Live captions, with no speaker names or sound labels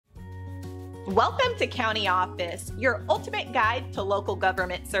Welcome to County Office, your ultimate guide to local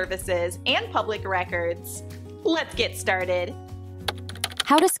government services and public records. Let's get started.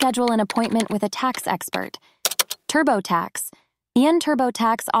 How to schedule an appointment with a tax expert. Turbotax.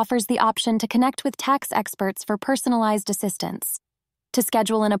 Turbotax offers the option to connect with tax experts for personalized assistance. To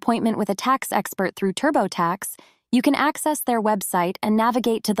schedule an appointment with a tax expert through Turbotax, you can access their website and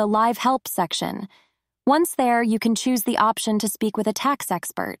navigate to the Live Help section. Once there, you can choose the option to speak with a tax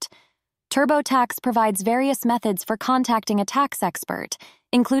expert. Turbotax provides various methods for contacting a tax expert,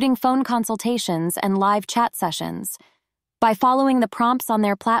 including phone consultations and live chat sessions. By following the prompts on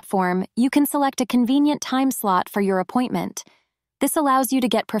their platform, you can select a convenient time slot for your appointment. This allows you to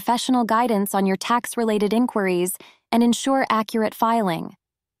get professional guidance on your tax-related inquiries and ensure accurate filing.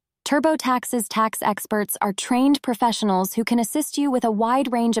 Turbotax's tax experts are trained professionals who can assist you with a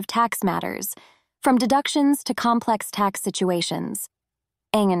wide range of tax matters, from deductions to complex tax situations.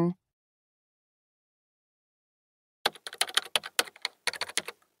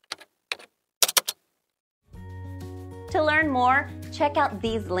 To learn more, check out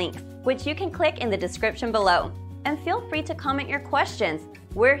these links, which you can click in the description below. And feel free to comment your questions.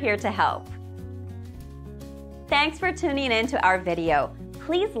 We're here to help. Thanks for tuning in to our video.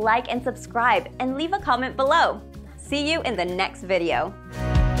 Please like and subscribe and leave a comment below. See you in the next video.